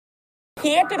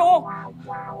helt rå!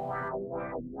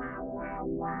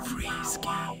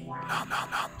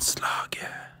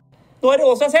 Freeskilandslaget. Nå er det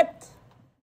også sett.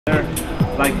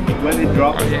 Like when it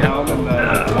drops down in the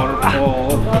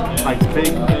waterfall, like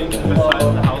big things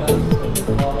beside the houses,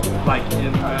 like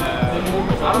in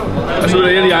Det som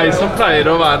regel jeg som pleier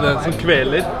å være den som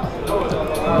kveler.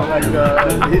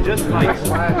 he just like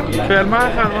Kvel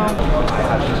meg,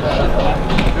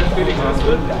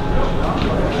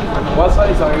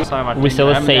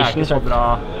 Visualization så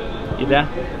bra idé.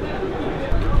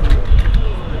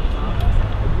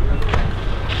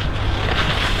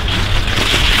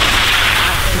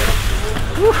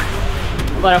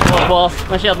 Bare få på oss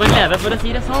kanskje med glede for å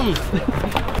si det sånn.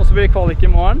 Og så blir det kvalik i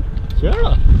morgen. Kjør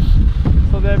da.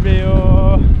 Så det blir jo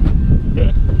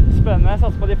spennende. Jeg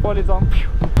satser på at de får litt sånn.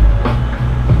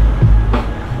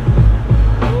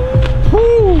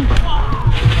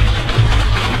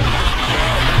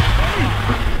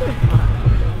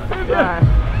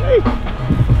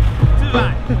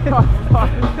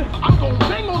 I'm gonna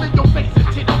bang all in your face and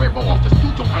take the river off the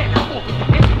suit your hand and forth with the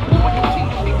engine. When your team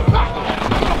take the back off.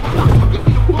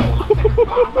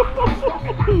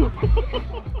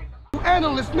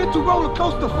 Analyst, mental roller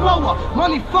coaster flower,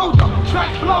 money folder,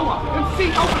 track blower,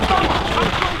 MC overthrower.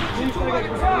 I'm going to like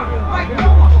time, like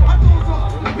Noah. I goes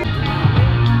off to the big.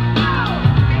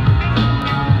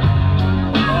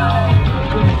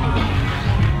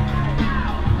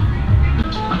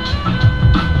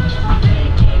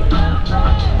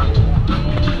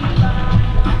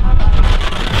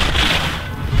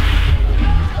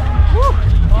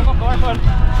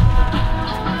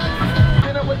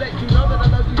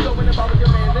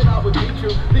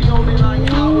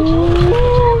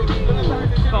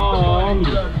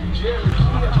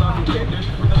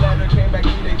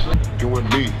 You and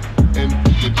me, and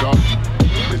the job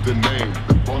is the name.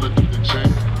 All of the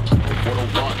chain, what a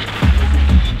rock.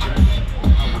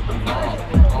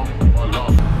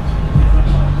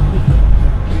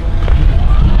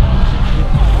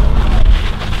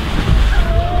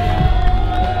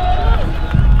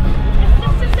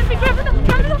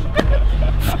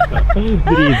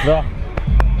 Dritbra.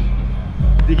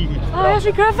 Å, jeg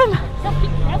fikk craffen.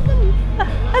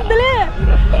 Endelig!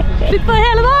 Slitt på det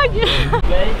hele dag!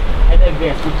 Eller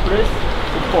vesentlig pluss,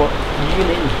 så får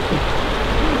juling.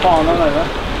 Faen er nøye.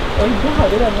 Oi, det har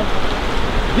vi denne.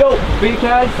 Yo,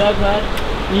 Birkær! Se her.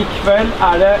 I kveld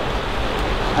er det...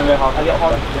 Jeg vil ha.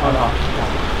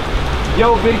 Yo,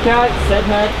 Birkær! Se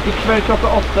her. I kveld klokka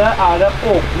 8 er det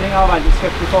åpning av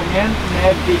Verdenscup-sesongen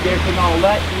med bigger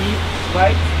finale i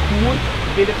Sveits. Chur.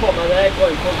 Vil du få med deg, gå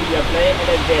inn på Viaplay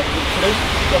eller vesentlig pluss,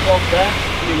 klokka 8,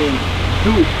 juling.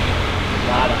 Chur.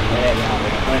 Der da, det er vi her.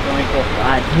 Det kan vi kåpe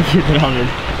her.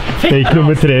 Fake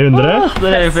nummer 300. Det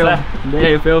er jo film. Det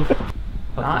er jo film.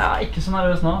 Nei, jeg er ikke så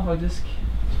nervøs nå, faktisk.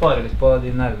 Sparer litt på de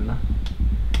nervene.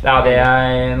 Det er det jeg...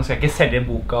 Nå skal jeg ikke selge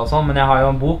boka og sånn, men jeg har jo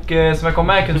en bok som jeg kom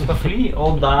med, Kunst og fly,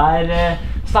 og der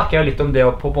snakker jeg litt om det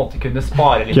å på en måte kunne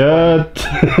spare litt på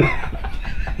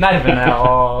nervene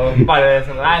og bare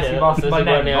sånn... Nei, jeg skal bare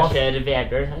nevne oss. Jeg ser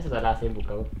Weber, jeg synes jeg leser i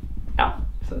boka. Ja,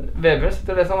 Weber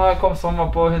sitter det som var på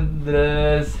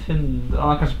 100... Han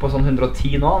er kanskje på sånn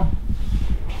 110 nå.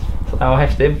 Så det er jo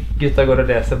heftig. Gutta går og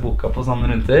leser boka på sånne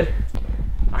runter.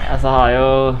 Nei, altså har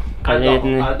jo... Er det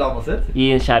dama sitt? Gi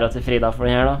en kjære til Frida for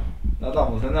den her da. Det er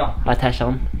dama sin, ja. Her tæsjer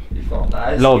han.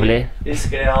 Lovlig.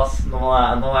 Husker jeg, ass. Nå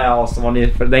er jeg også var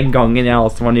nyforelsket. Den gangen jeg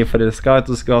også var nyforelsket,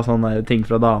 du skulle ha sånne ting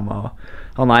fra dama.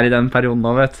 Han er i den perioden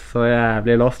nå, vet du. Så jeg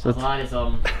blir lost, vet du. Altså, det er liksom...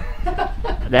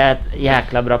 Det er et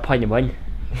jækla bra pannebånd.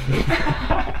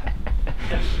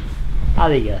 Jeg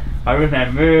digger det. I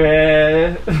remember...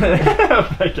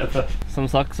 Som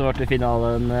sagt så ble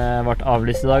finalen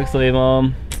avlyst i dag, så vi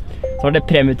må... Så var det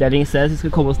premieutdeling i sted, så vi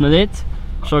skal komme oss ned dit.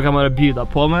 Så kan man bare bjuda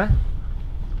på med.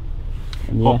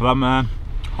 Håper de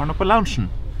har noe på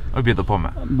loungen å bjuda på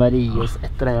med. Bare gi oss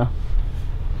etter det, ja.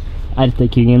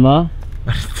 RT-kingen da.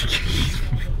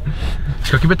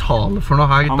 Skal ikke betale for noe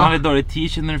her, gutta. Han har litt dårlig tid,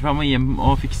 kjenner du, for han må hjem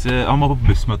og fikse... Han må på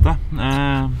bussmøte.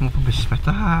 Han må på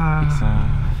bussmøte.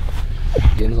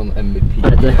 Ikke en sånn MVP.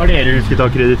 Har dere husket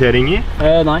akkreditering i?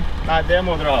 Nei. Nei, det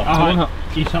må dere ha.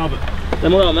 Det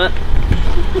må du ha med.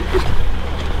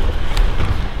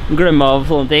 Glemme av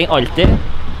sånne ting, alltid.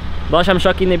 Da kommer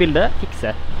sjakk inn i bildet.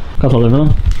 Fikse. Hva tar du for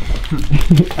noe?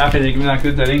 Jeg finner ikke min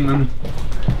akkreditering, men...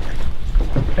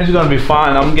 It's gonna be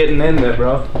fine, I'm getting in there,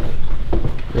 bro.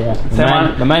 Yeah.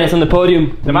 The man is on the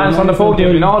podium. The man is on the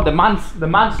podium, you know? The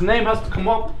man's name has to come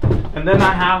up, and then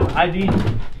I have ID,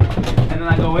 and then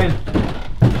I go in.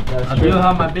 I do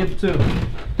have my bib too.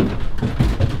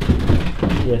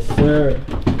 Yes, sir.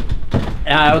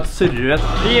 Jeg jo et surret.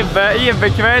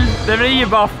 Ibekveld. Det blir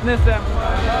ibeaften I stedet.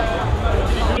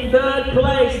 Third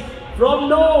place from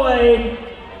Norway.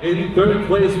 In third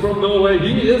place from Norway,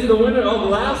 he is the winner of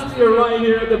last year right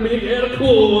here at the Big Air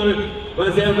Pool.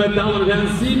 Meine sehr verehrten Damen und Herren,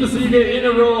 7 Siege in a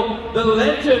row. The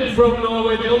legend from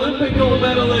Norway, the Olympic gold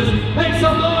medalist. Make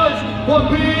some noise for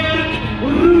Birk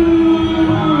Ruud!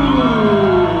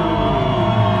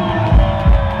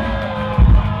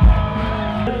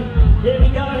 Here we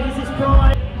go, this is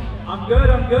Troy. I'm good.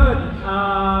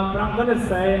 But I'm gonna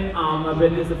say I'm a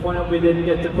bit disappointed we didn't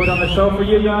get to put on the show for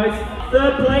you guys.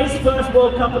 Third place, first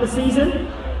World Cup of the season.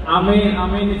 I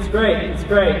mean, it's great.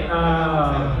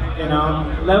 You know,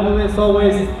 level is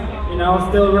always, you know,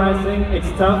 still rising.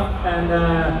 It's tough, and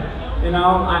you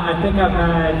know, I think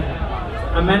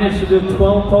I managed to do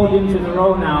 12 podiums in a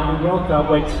row now in World Cup,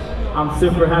 which I'm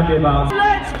super happy about.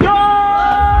 Let's go!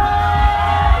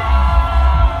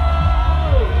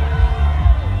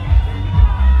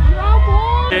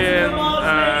 In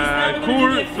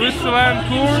Chur, Switzerland,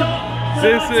 Chur.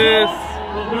 This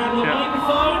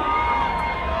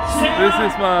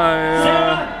is my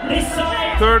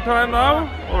third time now,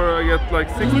 or I get like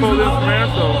 6 podiums from here,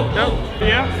 so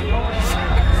yeah.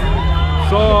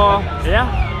 So yeah.